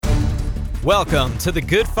Welcome to the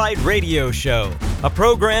Good Fight Radio Show, a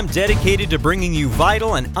program dedicated to bringing you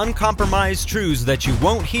vital and uncompromised truths that you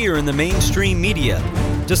won't hear in the mainstream media,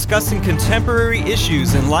 discussing contemporary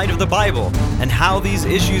issues in light of the Bible and how these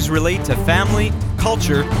issues relate to family,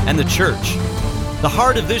 culture, and the church. The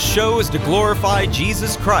heart of this show is to glorify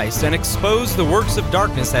Jesus Christ and expose the works of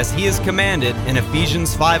darkness as He is commanded in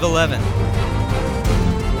Ephesians 5:11.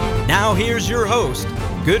 Now here's your host,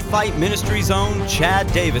 Good Fight Ministries' own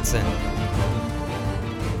Chad Davidson.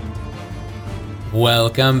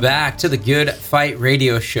 Welcome back to the Good Fight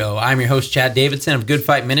Radio Show. I'm your host, Chad Davidson of Good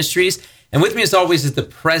Fight Ministries. And with me, as always, is the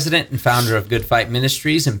president and founder of Good Fight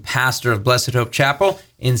Ministries and pastor of Blessed Hope Chapel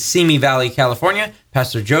in Simi Valley, California,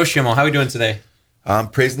 Pastor Joe Schimmel. How are we doing today?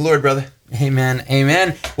 Praise the Lord, brother. Amen.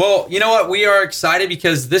 Amen. Well, you know what? We are excited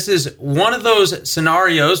because this is one of those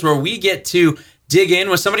scenarios where we get to dig in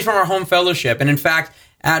with somebody from our home fellowship. And in fact,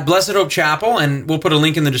 at Blessed Hope Chapel, and we'll put a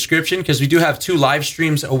link in the description because we do have 2 live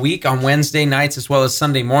streams a week on Wednesday nights as well as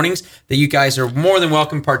Sunday mornings that you guys are more than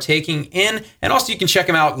welcome partaking in. And also you can check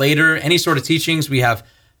them out later. Any sort of teachings. We have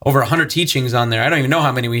over 100 teachings on there. I don't even know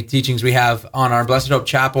how many teachings we have on our Blessed Hope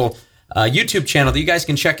Chapel YouTube channel that you guys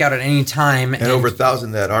can check out at any time. And over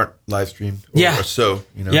 1,000 that aren't live streamed or so.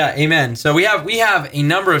 You know. Yeah, amen. So we have a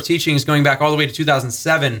number of teachings going back all the way to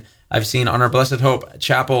 2007 I've seen on our Blessed Hope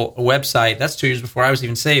Chapel website. That's 2 years before I was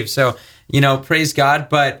even saved. So, praise God.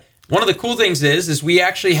 But one of the cool things is we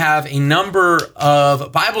actually have a number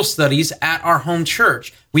of Bible studies at our home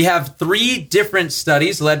church. We have 3 different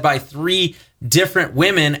studies led by 3 different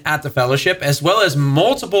women at the fellowship, as well as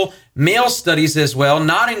multiple male studies as well,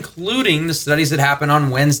 not including the studies that happen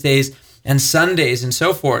on Wednesdays and Sundays and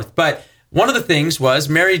so forth. But one of the things was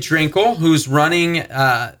Mary Drinkle, who's running,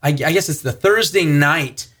 I guess it's the Thursday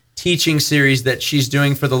night teaching series that she's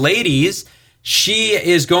doing for the ladies. She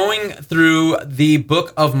is going through the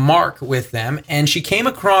book of Mark with them, and she came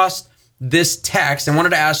across this text and wanted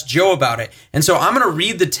to ask Joe about it. And so I'm going to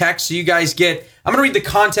read the text so you guys I'm going to read the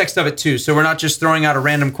context of it too, so we're not just throwing out a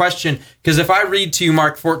random question, because if I read to you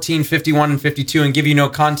Mark 14, 51, and 52 and give you no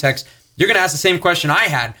context, you're going to ask the same question I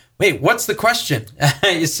had. Wait, what's the question?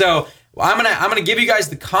 So I'm gonna give you guys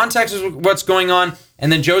the context of what's going on,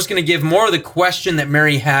 and then Joe's gonna give more of the question that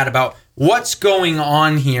Mary had about what's going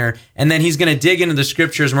on here, and then he's gonna dig into the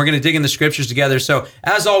scriptures, and we're gonna dig in the scriptures together. So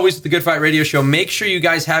as always with the Good Fight Radio Show, make sure you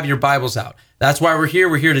guys have your Bibles out. That's why we're here.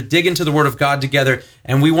 We're here to dig into the Word of God together,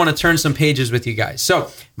 and we want to turn some pages with you guys.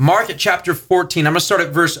 So Mark chapter 14. I'm gonna start at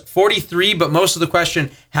verse 43, but most of the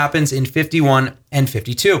question happens in 51 and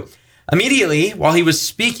 52. Immediately, while he was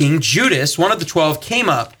speaking, Judas, one of the 12, came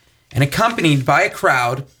up, and accompanied by a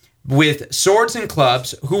crowd with swords and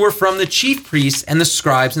clubs, who were from the chief priests and the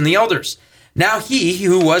scribes and the elders. Now he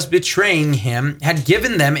who was betraying him had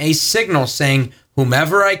given them a signal, saying,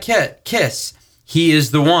 "Whomever I kiss, he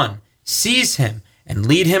is the one. Seize him and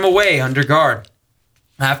lead him away under guard."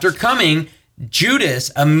 After coming, Judas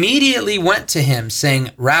immediately went to him,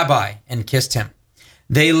 saying, "Rabbi," and kissed him.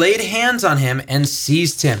 They laid hands on him and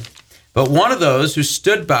seized him. But one of those who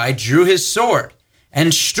stood by drew his sword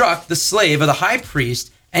and struck the slave of the high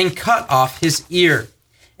priest and cut off his ear.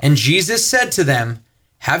 And Jesus said to them,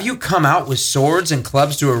 "Have you come out with swords and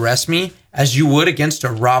clubs to arrest me, as you would against a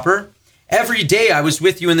robber? Every day I was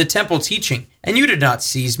with you in the temple teaching, and you did not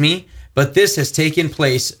seize me, but this has taken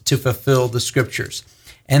place to fulfill the scriptures."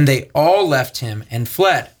 And they all left him and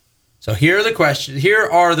fled. So here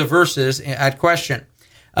are the verses at question.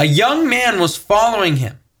 A young man was following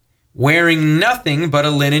him, wearing nothing but a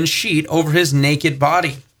linen sheet over his naked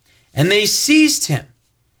body. And they seized him,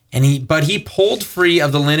 but he pulled free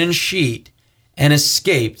of the linen sheet and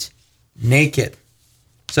escaped naked.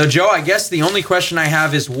 So, Joe, I guess the only question I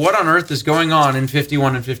have is, what on earth is going on in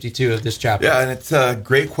 51 and 52 of this chapter? Yeah, and it's a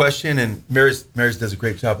great question, and Mary's does a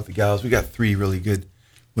great job with the gals. We got 3 really good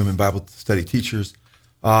women Bible study teachers.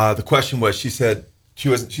 The question was, she said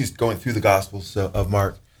she's going through the Gospels of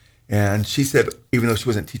Mark, and she said, even though she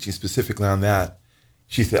wasn't teaching specifically on that,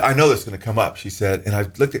 she said, "I know that's going to come up." She said, and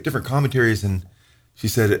I've looked at different commentaries, and she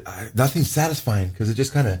said, nothing's satisfying, because it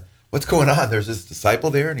just kind of, what's going on? There's this disciple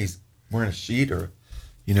there, and he's wearing a sheet, and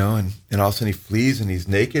all of a sudden he flees, and he's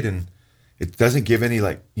naked, and it doesn't give any,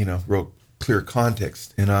 real clear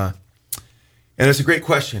context. And it's a great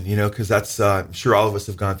question, because that's, I'm sure all of us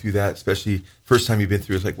have gone through that, especially first time you've been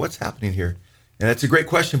through, it's like, what's happening here? And it's a great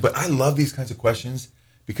question, but I love these kinds of questions,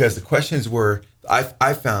 because the questions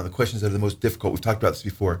I found the questions that are the most difficult. We've talked about this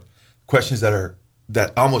before. Questions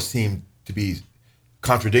that almost seem to be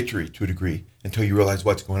contradictory to a degree until you realize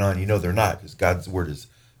what's going on. They're not, because God's word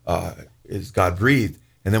is God breathed.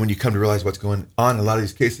 And then when you come to realize what's going on, in a lot of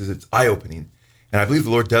these cases, it's eye opening. And I believe the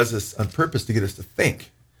Lord does this on purpose to get us to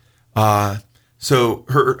think. So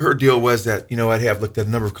her deal was that, I have looked at a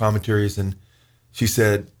number of commentaries, and she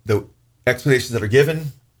said the explanations that are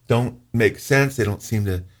given don't make sense. They don't seem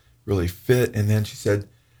to really fit. And then she said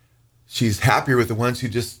she's happier with the ones who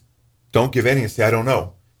just don't give any and say, I don't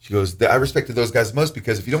know. She goes, I respected those guys most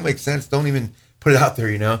because if you don't make sense, don't even put it out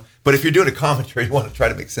there, But if you're doing a commentary, you want to try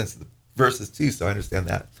to make sense of the verses too. So I understand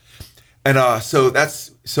that. And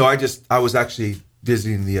I was actually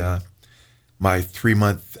visiting my 3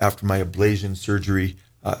 month after my ablation surgery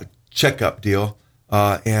checkup deal.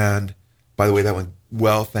 And by the way, that went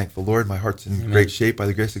well, thank the Lord. My heart's in great shape by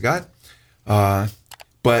the grace of God.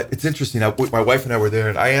 But it's interesting. My wife and I were there,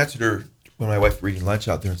 and I answered her when my wife was eating lunch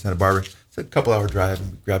out there in Santa Barbara. It's a couple hour drive,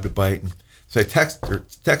 and we grabbed a bite. And so I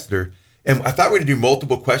texted her, and I thought we were going to do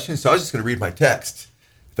multiple questions, so I was just going to read my text.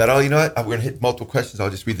 I thought, we're going to hit multiple questions. I'll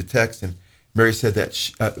just read the text. And Mary said that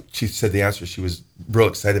she said the answer. She was real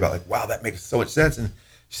excited about, like, wow, that makes so much sense. And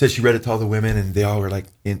she said she read it to all the women, and they all were like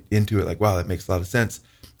into it, like, wow, that makes a lot of sense,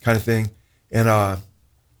 kind of thing. And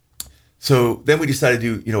so then we decided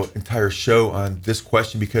to do, entire show on this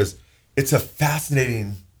question because it's a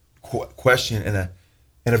fascinating question and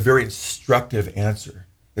a very instructive answer.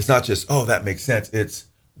 It's not just, oh, that makes sense. It's,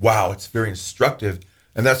 wow, it's very instructive.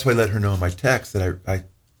 And that's why I let her know in my text that I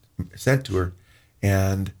sent to her.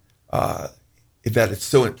 And that it's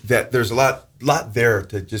so that there's a lot there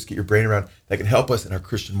to just get your brain around that can help us in our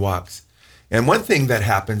Christian walks. And one thing that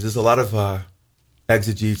happens is a lot of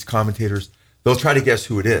exegetes, commentators, they'll try to guess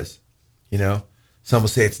who it is. Some will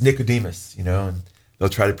say it's Nicodemus, and they'll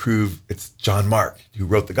try to prove it's John Mark, who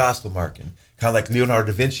wrote the Gospel Mark, and kind of like Leonardo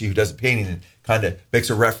da Vinci, who does a painting and kind of makes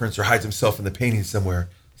a reference or hides himself in the painting somewhere.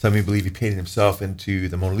 Some of you believe he painted himself into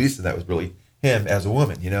the Mona Lisa. That was really him as a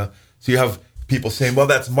woman, So you have people saying, well,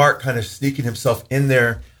 that's Mark kind of sneaking himself in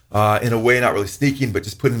there in a way, not really sneaking, but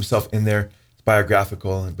just putting himself in there. It's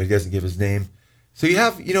biographical, but he doesn't give his name. So you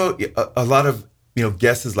have, a lot of,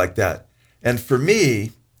 guesses like that. And for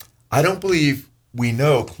me, I don't believe we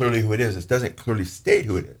know clearly who it is. It doesn't clearly state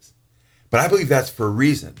who it is. But I believe that's for a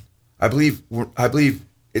reason. I believe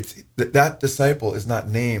it's that disciple is not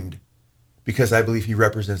named because I believe he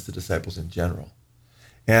represents the disciples in general.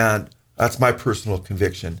 And that's my personal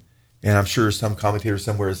conviction. And I'm sure some commentator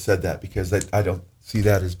somewhere has said that because I don't see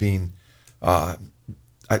that as being, and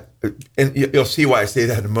you'll see why I say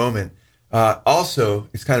that in a moment. Also,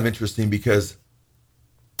 it's kind of interesting because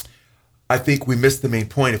I think we miss the main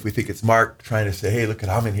point if we think it's Mark trying to say, hey, look,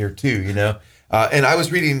 I'm in here too, And I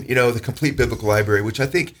was reading, the Complete Biblical Library, which I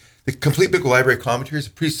think the Complete Biblical Library commentary is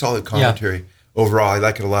a pretty solid commentary overall. I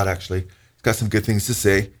like it a lot, actually. It's got some good things to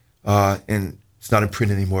say, and it's not in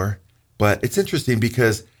print anymore. But it's interesting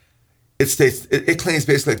because it claims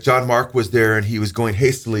basically like John Mark was there and he was going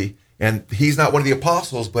hastily, and he's not one of the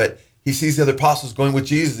apostles, but he sees the other apostles going with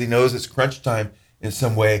Jesus. He knows it's crunch time in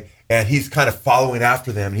some way, and he's kind of following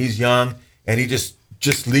after them. He's young, and he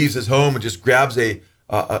just leaves his home and just grabs a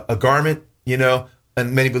garment,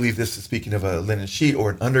 and many believe this is speaking of a linen sheet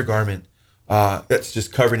or an undergarment that's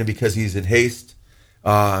just covering him because he's in haste,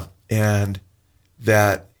 and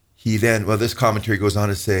that he then, this commentary goes on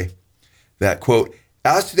to say that, quote,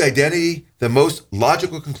 as to the identity, the most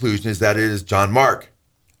logical conclusion is that it is John Mark,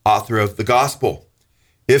 author of the gospel.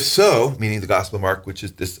 If so, meaning the Gospel of Mark, which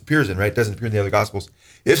this appears in, right? It doesn't appear in the other Gospels.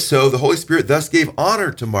 If so, the Holy Spirit thus gave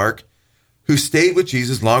honor to Mark, who stayed with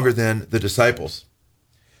Jesus longer than the disciples.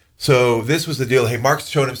 So this was the deal. Hey, Mark's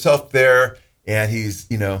showing himself there, and he's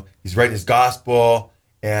writing his gospel,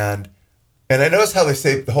 and I notice how they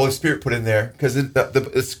say the Holy Spirit put in there because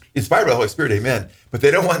it's inspired by the Holy Spirit, amen. But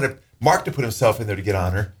they don't want Mark to put himself in there to get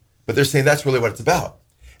honor, but they're saying that's really what it's about.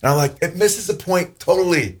 And I'm like, it misses the point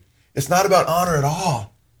totally. It's not about honor at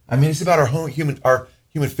all. I mean, it's about our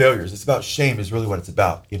human failures. It's about shame is really what it's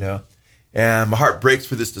about, And my heart breaks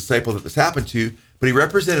for this disciple that this happened to, but he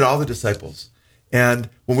represented all the disciples. And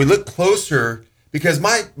when we look closer, because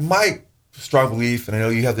my strong belief, and I know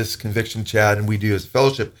you have this conviction, Chad, and we do as a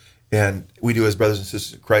fellowship, and we do as brothers and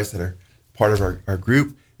sisters of Christ that are part of our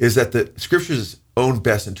group, is that the Scripture's own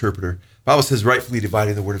best interpreter. The Bible says rightfully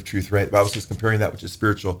dividing the word of truth, right? The Bible says comparing that which is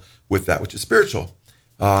spiritual with that which is spiritual.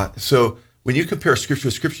 So when you compare Scripture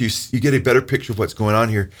with Scripture, you get a better picture of what's going on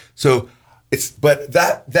here. So but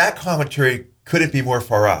that commentary couldn't be more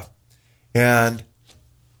far off. And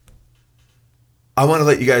I want to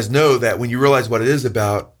let you guys know that when you realize what it is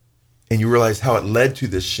about and you realize how it led to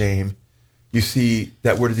this shame, you see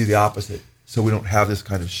that we're to do the opposite so we don't have this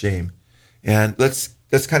kind of shame. And let's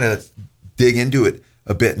kind of dig into it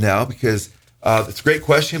a bit now because it's a great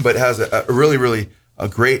question, but it has a really, really a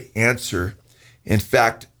great answer. In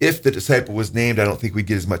fact, if the disciple was named, I don't think we'd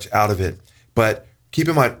get as much out of it. But keep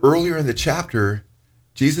in mind, earlier in the chapter,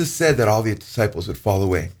 Jesus said that all the disciples would fall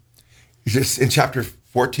away. Just in chapter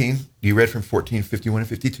 14, you read from 14, 51, and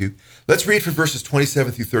 52. Let's read from verses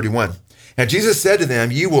 27 through 31. And Jesus said to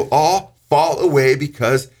them, "You will all fall away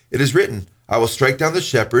because it is written, I will strike down the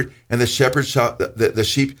shepherd, and the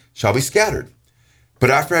sheep shall be scattered.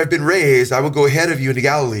 But after I have been raised, I will go ahead of you into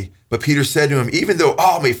Galilee." But Peter said to him, "Even though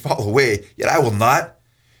all may fall away, yet I will not."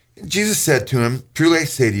 And Jesus said to him, "Truly I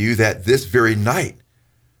say to you that this very night,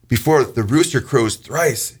 before the rooster crows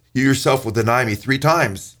thrice, you yourself will deny me 3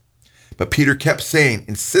 times. But Peter kept saying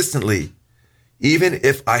insistently, "Even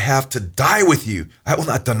if I have to die with you, I will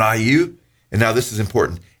not deny you." And now this is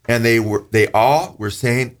important. And they all were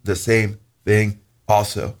saying the same thing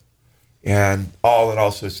also. And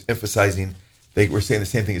also is emphasizing they were saying the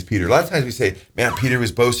same thing as Peter. A lot of times we say, man, Peter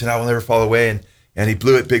was boasting, I will never fall away, and he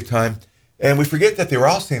blew it big time. And we forget that they were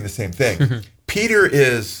all saying the same thing. Peter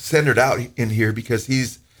is centered out in here because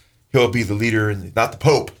he'll be the leader and not the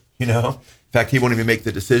Pope, In fact, he won't even make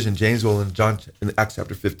the decision. James will in Acts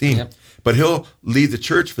chapter 15. Yep. But he'll lead the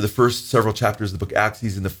church for the first several chapters of the book Acts.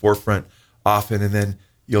 He's in the forefront often, and then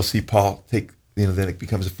you'll see Paul then it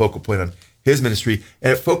becomes a focal point on his ministry.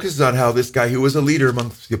 And it focuses on how this guy who was a leader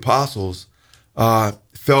amongst the apostles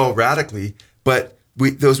fell radically. But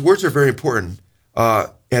those words are very important.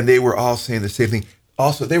 And they were all saying the same thing.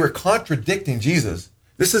 Also, they were contradicting Jesus.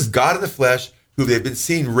 This is God in the flesh, who they've been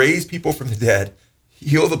seeing raise people from the dead,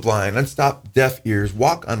 heal the blind, unstop deaf ears,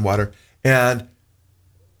 walk on water. And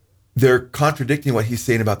they're contradicting what he's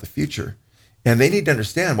saying about the future. And they need to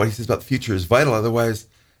understand what he says about the future is vital. Otherwise,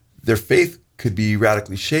 their faith could be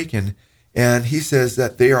radically shaken. And he says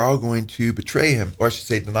that they are all going to betray him, or I should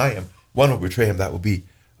say deny him. One will betray him. That'll be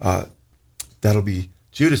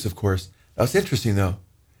Judas, of course. Now, it's interesting, though.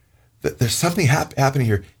 There's something happening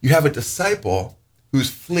here. You have a disciple who's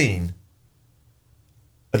fleeing.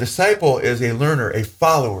 A disciple is a learner, a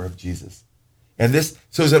follower of Jesus. And so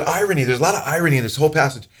there's an irony. There's a lot of irony in this whole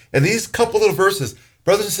passage. And these couple little verses,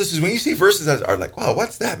 brothers and sisters, when you see verses that are like, wow,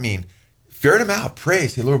 what's that mean? Ferret them out. Pray.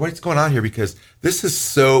 Say, Lord, what's going on here? Because this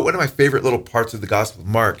is one of my favorite little parts of the Gospel of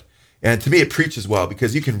Mark. And to me, it preaches well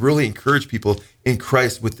because you can really encourage people in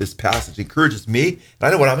Christ with this passage. It encourages me. And I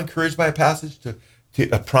know when I'm encouraged by a passage, to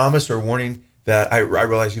a promise or warning that I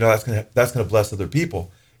realize, that's going to bless other people.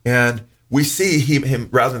 And we see him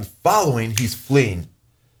rather than following, he's fleeing.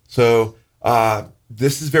 So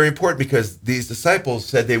this is very important because these disciples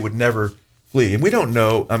said they would never flee. And we don't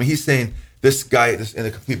know. I mean, he's saying this guy in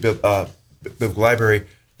the complete biblical library,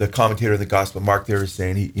 the commentator of the Gospel of Mark there is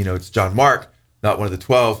saying, it's John Mark, not one of the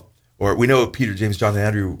 12. Or we know Peter, James, John, and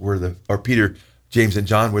Andrew or Peter, James, and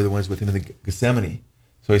John were the ones with him in the Gethsemane.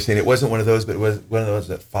 So he's saying it wasn't one of those, but it was one of those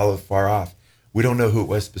that followed far off. We don't know who it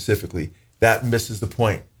was specifically. That misses the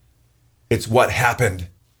point. It's what happened,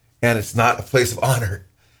 and it's not a place of honor,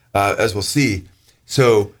 as we'll see.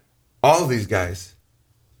 So all of these guys,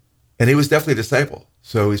 and he was definitely a disciple.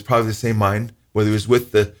 So he's probably the same mind, whether he was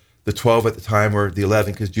with the 12 at the time or the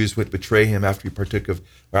 11, because Judas would betray him after he partook of,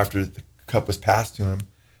 or after the cup was passed to him,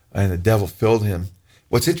 and the devil filled him.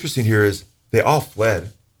 What's interesting here is they all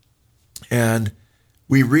fled, and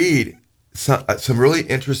we read some really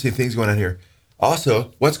interesting things going on here.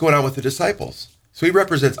 Also, what's going on with the disciples? So he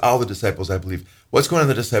represents all the disciples, I believe. What's going on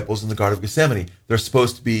with the disciples in the Garden of Gethsemane? They're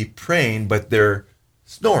supposed to be praying, but they're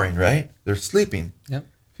snoring, right? They're sleeping. Yep.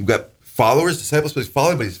 You've got followers, disciples supposed to be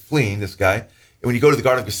following, but he's fleeing, this guy. And when you go to the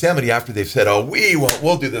Garden of Gethsemane, after they've said, oh,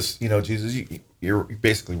 we'll do this, Jesus, you're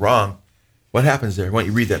basically wrong. What happens there? Why don't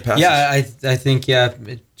you read that passage? Yeah, I think,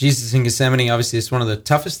 Jesus in Gethsemane, obviously, it's one of the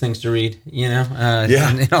toughest things to read, in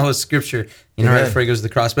all of Scripture, right before he goes to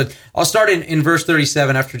the cross. But I'll start in verse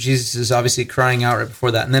 37 after Jesus is obviously crying out right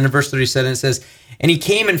before that. And then in verse 37 it says, "And he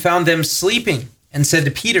came and found them sleeping and said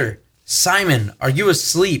to Peter, 'Simon, are you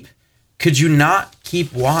asleep? Could you not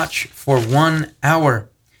keep watch for 1 hour?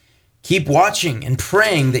 Keep watching and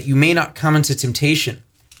praying that you may not come into temptation.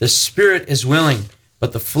 The spirit is willing,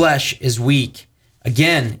 but the flesh is weak.'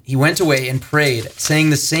 Again, he went away and prayed,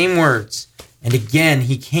 saying the same words. And again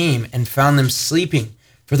he came and found them sleeping,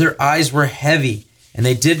 for their eyes were heavy, and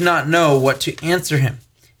they did not know what to answer him.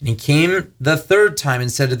 And he came the third time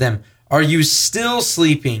and said to them, 'Are you still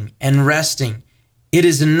sleeping and resting? It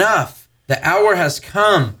is enough. The hour has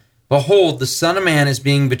come. Behold, the Son of Man is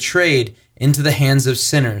being betrayed into the hands of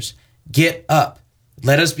sinners. Get up.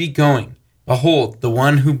 Let us be going. Behold, the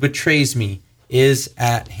one who betrays me is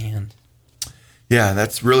at hand.'" Yeah,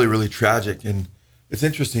 that's really, really tragic. And it's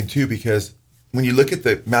interesting, too, because when you look at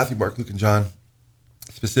the Matthew, Mark, Luke, and John,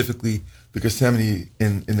 specifically the Gethsemane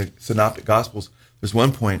in the Synoptic Gospels, there's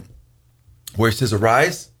one point where it says,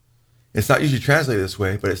 arise. It's not usually translated this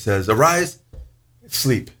way, but it says, arise,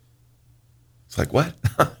 sleep. It's like, what?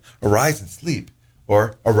 Arise and sleep.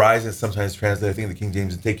 Or arise and sometimes translated, I think in the King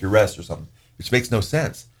James, and take your rest or something, which makes no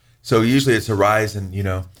sense. So usually it's arise, and,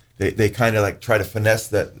 they kind of like try to finesse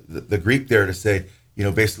the Greek there to say,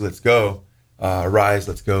 basically, let's go, arise,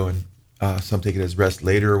 let's go. And some take it as rest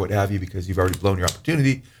later or what have you, because you've already blown your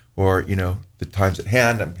opportunity, or, the time's at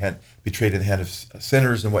hand, I'm betrayed in the hand of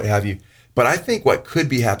sinners and what have you. But I think what could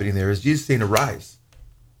be happening there is Jesus saying, arise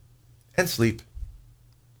and sleep.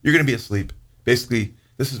 You're going to be asleep. Basically,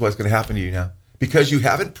 this is what's going to happen to you now. Because you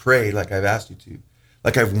haven't prayed like I've asked you to,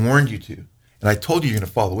 like I've warned you to. And I told you you're going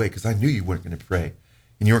to fall away because I knew you weren't going to pray.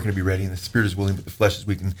 And you weren't going to be ready. And the spirit is willing, but the flesh is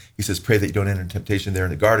weak. And he says, pray that you don't enter in temptation there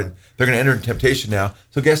in the garden. They're going to enter in temptation now.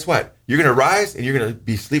 So guess what? You're going to rise and you're going to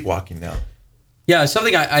be sleepwalking now. Yeah,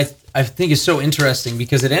 something I think is so interesting,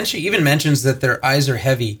 because it actually even mentions that their eyes are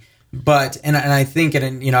heavy. But and I think,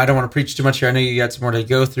 and I don't want to preach too much here. I know you got some more to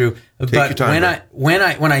go through. Take your time, when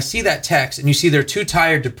I see that text and you see they're too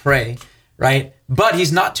tired to pray, right? But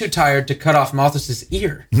he's not too tired to cut off Malchus's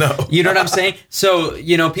ear. No, you know what I'm saying? So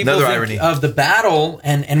people Another think irony. of the battle,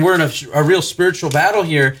 and we're in a real spiritual battle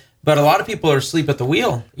here. But a lot of people are asleep at the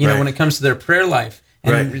wheel. Right. When it comes to their prayer life,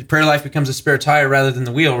 and prayer life becomes a spare tire rather than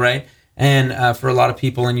the wheel, right? And for a lot of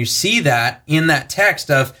people, and you see that in that text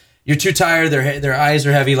of, you're too tired, their eyes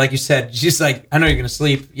are heavy, like you said. She's like, I know you're going to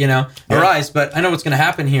sleep, arise, but I know what's going to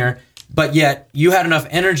happen here. But yet, you had enough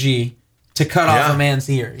energy to cut off a man's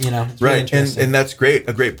ear, It's really right, interesting. and that's great,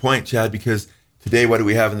 a great point, Chad, because today, what do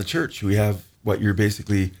we have in the church? We have what you're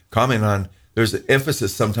basically commenting on. There's an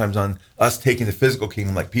emphasis sometimes on us taking the physical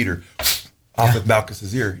kingdom, like Peter, off with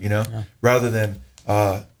Malchus's ear, rather than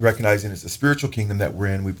recognizing it's a spiritual kingdom that we're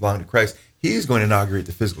in. We belong to Christ. He's going to inaugurate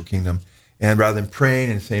the physical kingdom. And rather than praying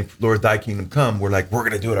and saying, Lord, thy kingdom come, we're like, we're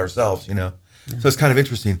going to do it ourselves, So it's kind of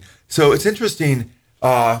interesting. So it's interesting.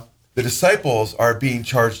 The disciples are being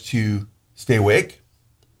charged to stay awake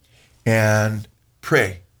and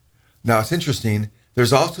pray. Now, it's interesting.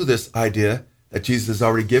 There's also this idea that Jesus has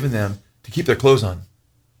already given them to keep their clothes on.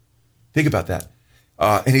 Think about that.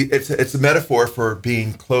 And it's a metaphor for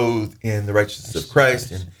being clothed in the righteousness of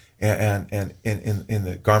Christ and in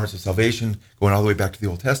the garments of salvation, going all the way back to the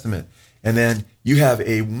Old Testament. And then you have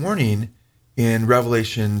a warning in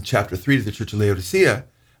Revelation chapter 3 to the church of Laodicea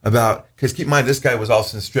about, because keep in mind, this guy was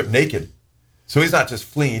also stripped naked. So he's not just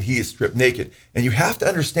fleeing, he is stripped naked. And you have to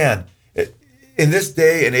understand, in this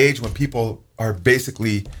day and age when people are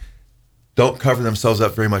basically don't cover themselves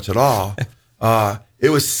up very much at all, it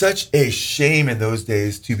was such a shame in those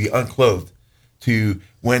days to be unclothed.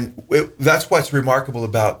 That's what's remarkable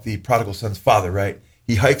about the prodigal son's father, right?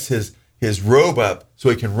 He hikes his robe up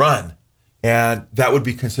so he can run. And that would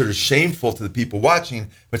be considered shameful to the people watching,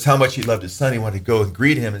 but it's how much he loved his son. He wanted to go and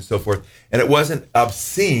greet him and so forth. And it wasn't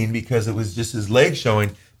obscene because it was just his leg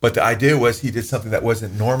showing, but the idea was he did something that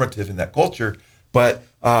wasn't normative in that culture. But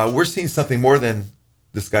we're seeing something more than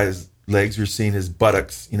this guy's legs. You're seeing his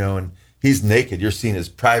buttocks, and he's naked. You're seeing his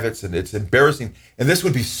privates, and it's embarrassing. And this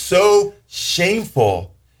would be so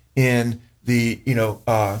shameful in the,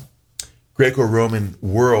 Greco-Roman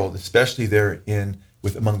world, especially there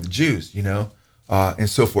among the Jews, and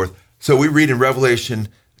so forth. So we read in Revelation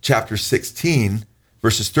chapter 16,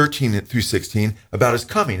 verses 13 through 16, about his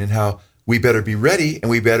coming and how we better be ready and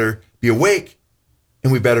we better be awake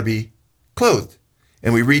and we better be clothed.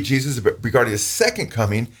 And we read Jesus regarding his second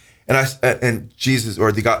coming, and Jesus,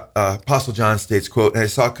 or the Apostle John states, quote, and I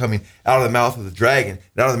saw coming out of the mouth of the dragon,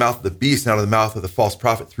 and out of the mouth of the beast, and out of the mouth of the false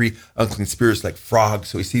prophet, 3 unclean spirits like frogs.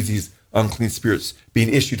 So he sees these unclean spirits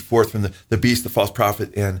being issued forth from the beast, the false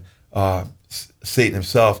prophet, and Satan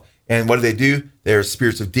himself. And what do? They are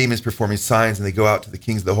spirits of demons performing signs, and they go out to the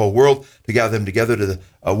kings of the whole world to gather them together to the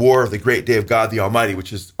war of the great day of God the Almighty,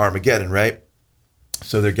 which is Armageddon, right?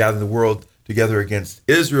 So they're gathering the world together against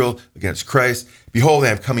Israel, against Christ. Behold, I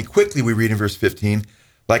am coming quickly, we read in verse 15,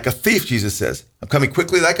 like a thief, Jesus says. I'm coming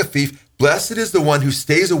quickly like a thief. Blessed is the one who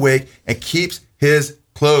stays awake and keeps his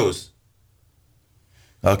clothes.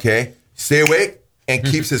 Okay? Stay awake and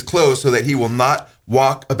keeps his clothes so that he will not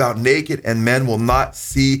walk about naked and men will not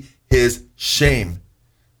see his shame.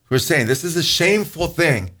 We're saying this is a shameful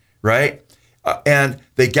thing, right? And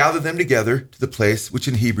they gather them together to the place which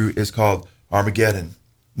in Hebrew is called Armageddon.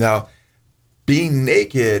 Now, being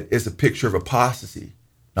naked is a picture of apostasy,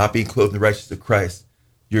 not being clothed in the righteousness of Christ.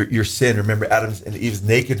 Your sin, remember Adam's and Eve's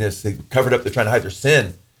nakedness, they covered up, they're trying to hide their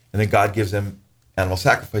sin. And then God gives them animal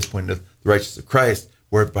sacrifice, pointing to the righteousness of Christ,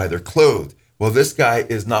 whereby they're clothed, Well, this guy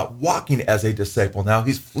is not walking as a disciple. Now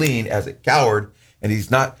he's fleeing as a coward, and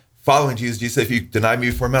he's not following Jesus. Jesus said, if you deny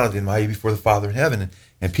me before men, I'll deny you before the Father in heaven.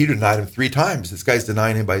 And Peter denied him 3 times. This guy's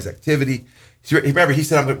denying him by his activity. Remember, he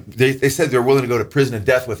said, they said they're willing to go to prison and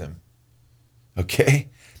death with him. Okay?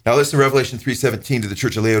 Now listen to Revelation 3:17 to the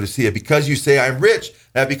church of Laodicea. Because you say, I am rich,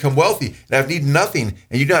 and I have become wealthy, and I have need nothing,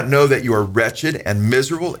 and you do not know that you are wretched and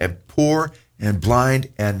miserable and poor and blind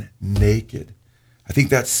and naked. I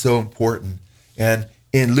think that's so important. And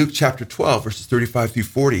in Luke chapter 12, verses 35 through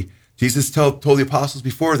 40, Jesus told the apostles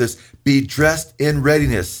before this, be dressed in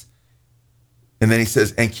readiness. And then he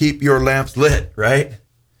says, and keep your lamps lit, right?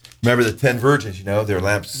 Remember the 10 virgins, their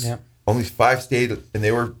lamps, only 5 stayed, and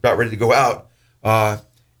they were about ready to go out.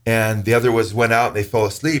 And the other went out, and they fell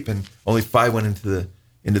asleep, and only 5 went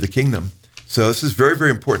into the kingdom. So this is very, very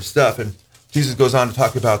important stuff. And Jesus goes on to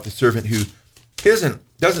talk about the servant who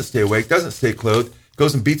doesn't stay awake, doesn't stay clothed,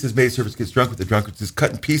 goes and beats his maidservants, gets drunk with the drunkards, is cut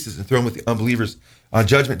in pieces and thrown with the unbelievers on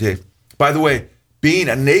judgment day. By the way, being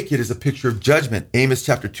naked is a picture of judgment. Amos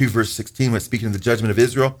chapter 2, verse 16, when speaking of the judgment of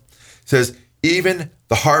Israel, says, even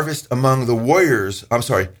the bravest among the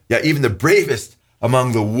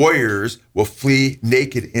warriors will flee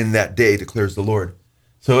naked in that day, declares the Lord.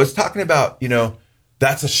 So it's talking about,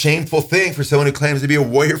 that's a shameful thing for someone who claims to be a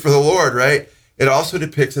warrior for the Lord, right? It also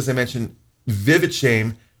depicts, as I mentioned, vivid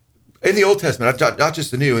shame in the Old Testament, not just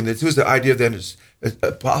the New. And this was the idea that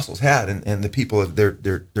apostles had and the people of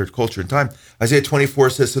their culture and time. Isaiah 24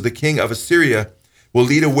 says, so the king of Assyria will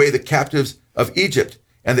lead away the captives of Egypt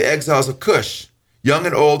and the exiles of Cush, young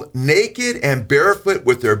and old, naked and barefoot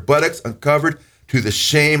with their buttocks uncovered to the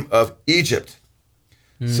shame of Egypt.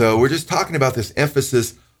 So we're just talking about this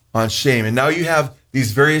emphasis on shame. And now you have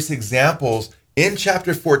these various examples in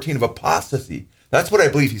chapter 14 of apostasy. That's what I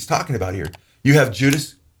believe he's talking about here. You have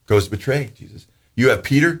Judas goes to betray Jesus. You have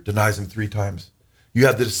Peter denies him 3 times. You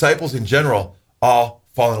have the disciples in general all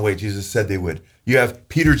falling away. Jesus said they would. You have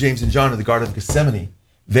Peter, James, and John in the Garden of Gethsemane.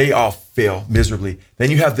 They all fail miserably.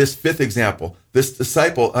 Then you have this 5th example. This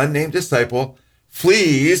disciple, unnamed disciple,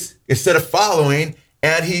 flees instead of following,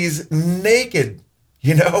 and he's naked,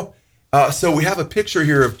 So we have a picture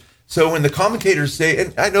here of, so when the commentators say,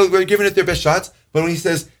 and I know we're giving it their best shots, but when he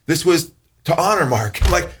says this was to honor Mark,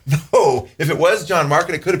 I'm like, no, if it was John Mark,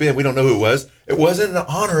 and it could have been, we don't know who it wasn't an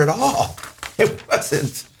honor at all. It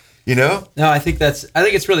wasn't, No, I think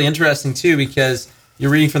it's really interesting too, because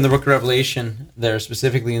you're reading from the book of Revelation there,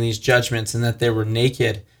 specifically in these judgments, and that they were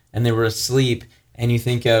naked and they were asleep. And you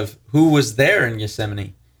think of who was there in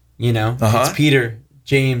Gethsemane, It's Peter,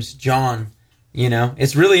 James, John,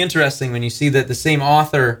 It's really interesting when you see that the same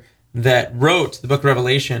author that wrote the book of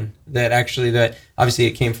Revelation, that obviously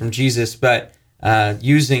it came from Jesus, but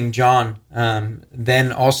using John,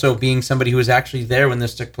 then also being somebody who was actually there when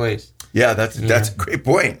this took place. Yeah, that's a great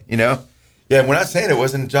point, Yeah, we're not saying it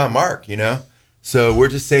wasn't John Mark, So we're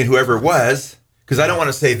just saying whoever it was, because I don't want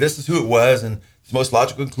to say this is who it was and it's the most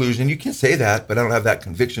logical conclusion. You can say that, but I don't have that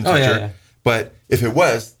conviction. But if it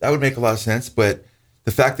was, that would make a lot of sense. But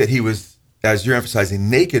the fact that he was, as you're emphasizing,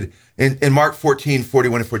 naked, in Mark 14,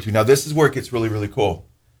 41 and 42. Now, this is where it gets really, really cool.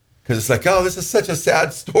 Because it's like, oh, this is such a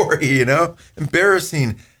sad story,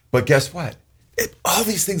 embarrassing. But guess what? All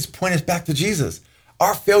these things point us back to Jesus.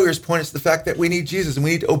 Our failures point us to the fact that we need Jesus and we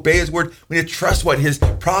need to obey his word. We need to trust what his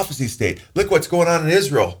prophecies state. Look what's going on in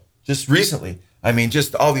Israel just recently. I mean,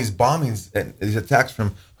 just all these bombings and these attacks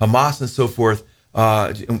from Hamas and so forth.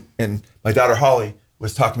 And my daughter Holly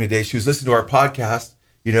was talking to me today. She was listening to our podcast,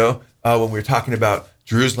 when we were talking about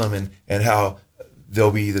Jerusalem and how there'll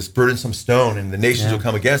be this burdensome stone and the nations will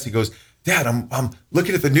come against. He goes, Dad, I'm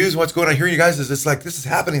looking at the news and what's going on here. You guys, it's like this is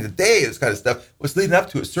happening today, this kind of stuff. What's leading up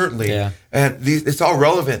to it, certainly. Yeah. And it's all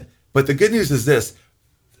relevant. But the good news is this.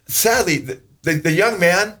 Sadly, the young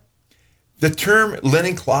man, the term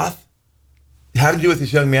linen cloth, having to do with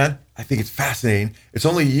this young man, I think it's fascinating. It's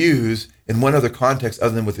only used in one other context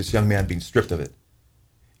other than with this young man being stripped of it.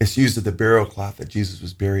 It's used as the burial cloth that Jesus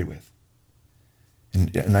was buried with.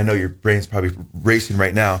 And I know your brain's probably racing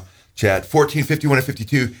right now, Chad. 14, 51 and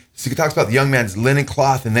 52, so he talks about the young man's linen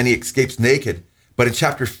cloth, and then he escapes naked. But in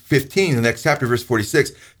chapter 15, the next chapter, verse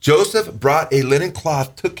 46, Joseph brought a linen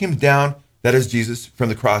cloth, took him down, that is Jesus, from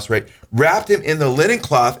the cross, right? Wrapped him in the linen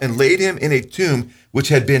cloth and laid him in a tomb which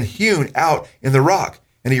had been hewn out in the rock.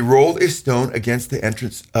 And he rolled a stone against the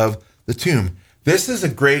entrance of the tomb. This is a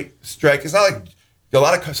great strike. It's not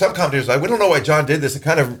like some commentators are like, we don't know why John did this. It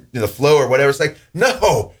kind of, the flow or whatever. It's like,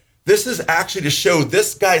 no, this is actually to show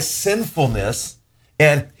this guy's sinfulness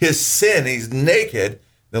and his sin. He's naked.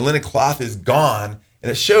 The linen cloth is gone. And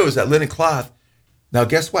it shows that linen cloth. Now,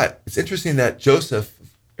 guess what? It's interesting that Joseph,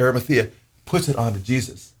 Arimathea, puts it onto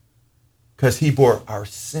Jesus because he bore our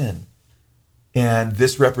sin. And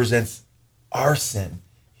this represents our sin.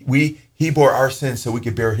 He bore our sin so we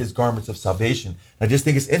could bear his garments of salvation. I just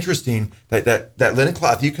think it's interesting that linen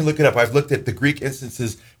cloth, you can look it up. I've looked at the Greek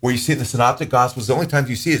instances where you see it in the Synoptic Gospels. The only times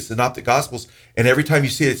you see it is Synoptic Gospels. And every time you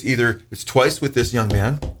see it, it's twice with this young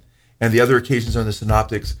man. And the other occasions on the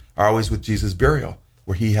Synoptics are always with Jesus' burial,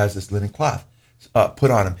 where he has this linen cloth put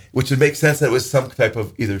on him, which would make sense that it was some type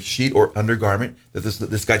of either sheet or undergarment that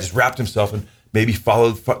this guy just wrapped himself and maybe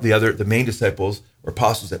followed the main disciples or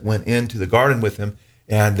apostles that went into the garden with him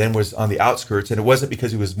and then was on the outskirts. And it wasn't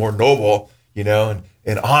because he was more noble,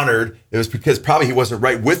 and honored. It was because probably he wasn't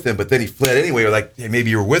right with them, but then he fled anyway, or like, hey, maybe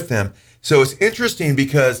you were with them. So it's interesting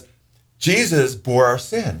because Jesus bore our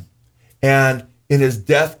sin. And in his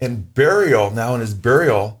death and burial, now in his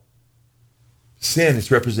burial, sin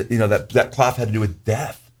is represent, that cloth had to do with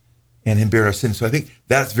death and him bearing our sin. So I think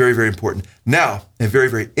that's very, very important. Now, and very,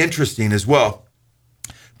 very interesting as well.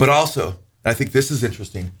 But also, I think this is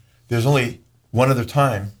interesting. There's only one other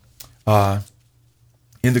time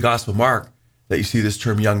in the Gospel of Mark that you see this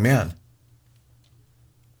term young man.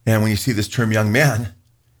 And when you see this term young man,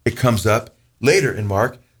 it comes up later in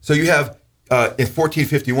Mark. So you have in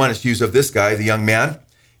 1451, it's used of this guy, the young man.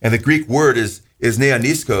 And the Greek word is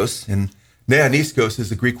neoniskos. And neoniskos is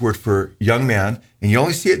the Greek word for young man. And you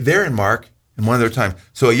only see it there in Mark in one other time.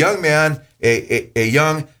 So a young man, a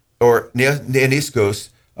young, or neoniskos,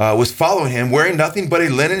 was following him, wearing nothing but a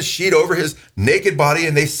linen sheet over his naked body,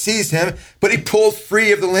 and they seized him, but he pulled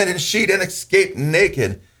free of the linen sheet and escaped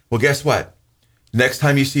naked. Well, guess what? Next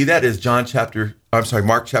time you see that is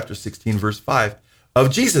Mark chapter 16, verse 5, of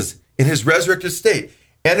Jesus in his resurrected state,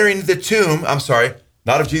 entering the tomb,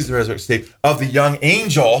 not of Jesus' resurrected state, of the young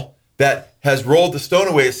angel that has rolled the stone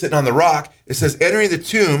away, sitting on the rock. It says, entering the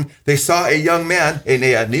tomb, they saw a young man, a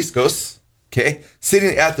neoniskos,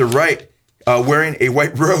 sitting at the right, wearing a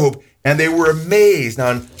white robe, and they were amazed. Now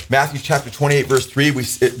in Matthew chapter 28, verse 3,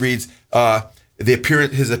 it reads,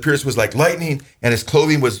 his appearance was like lightning, and his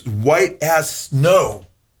clothing was white as snow.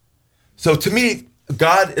 So to me,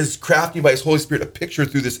 God is crafting by his Holy Spirit a picture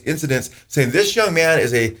through this incident, saying this young man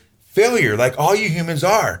is a failure like all you humans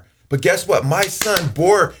are. But guess what? My son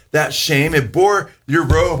bore that shame and bore your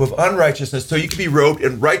robe of unrighteousness so you can be robed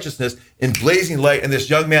in righteousness in blazing light. And this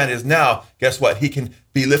young man is now, guess what? He can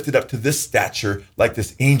be lifted up to this stature like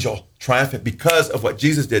this angel, triumphant because of what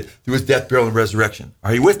Jesus did through his death, burial, and resurrection.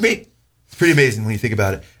 Are you with me? It's pretty amazing when you think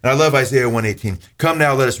about it. And I love Isaiah 1:18. Come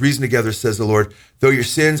now, let us reason together, says the Lord. Though your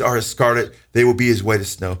sins are as scarlet, they will be as white as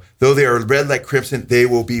snow. Though they are red like crimson, they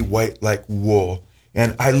will be white like wool.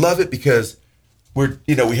 And I love it because we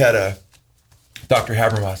had Dr.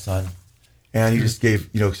 Habermas on, and he just gave,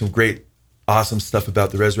 some great, awesome stuff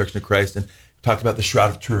about the resurrection of Christ and talked about the Shroud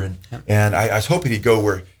of Turin. Yeah. And I was hoping he'd go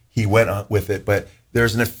where he went on with it, but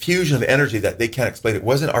there's an infusion of energy that they can't explain. It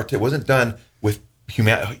wasn't done with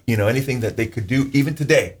anything that they could do even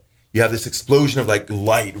today. You have this explosion of like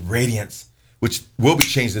light, radiance, which will be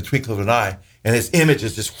changed in the twinkle of an eye. And his image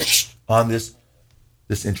is just whoosh, on this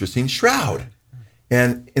interesting shroud.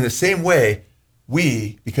 And in the same way,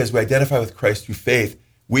 because we identify with Christ through faith,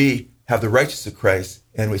 we have the righteousness of Christ,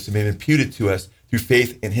 and it's been imputed to us through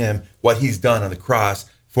faith in him, what he's done on the cross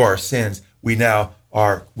for our sins. We now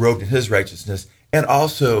are robed in his righteousness, and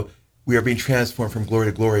also we are being transformed from glory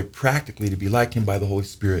to glory practically to be like him by the Holy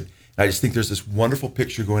Spirit. And I just think there's this wonderful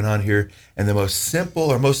picture going on here, and the most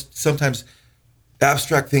simple or most sometimes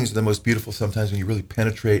abstract things are the most beautiful sometimes when you really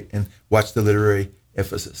penetrate and watch the literary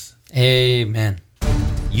emphasis. Amen.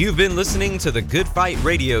 You've been listening to the Good Fight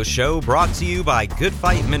Radio Show, brought to you by Good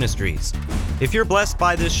Fight Ministries. If you're blessed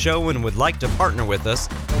by this show and would like to partner with us,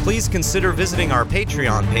 please consider visiting our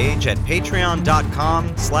Patreon page at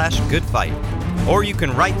patreon.com/goodfight. Or you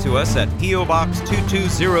can write to us at P.O. Box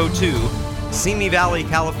 2202, Simi Valley,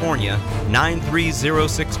 California,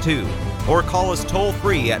 93062. Or call us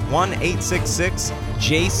toll-free at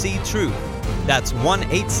 1-866-JC-TRUTH. That's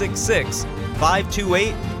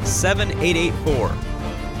 1-866-528-7884.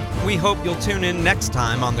 We hope you'll tune in next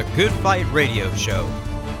time on the Good Fight Radio Show.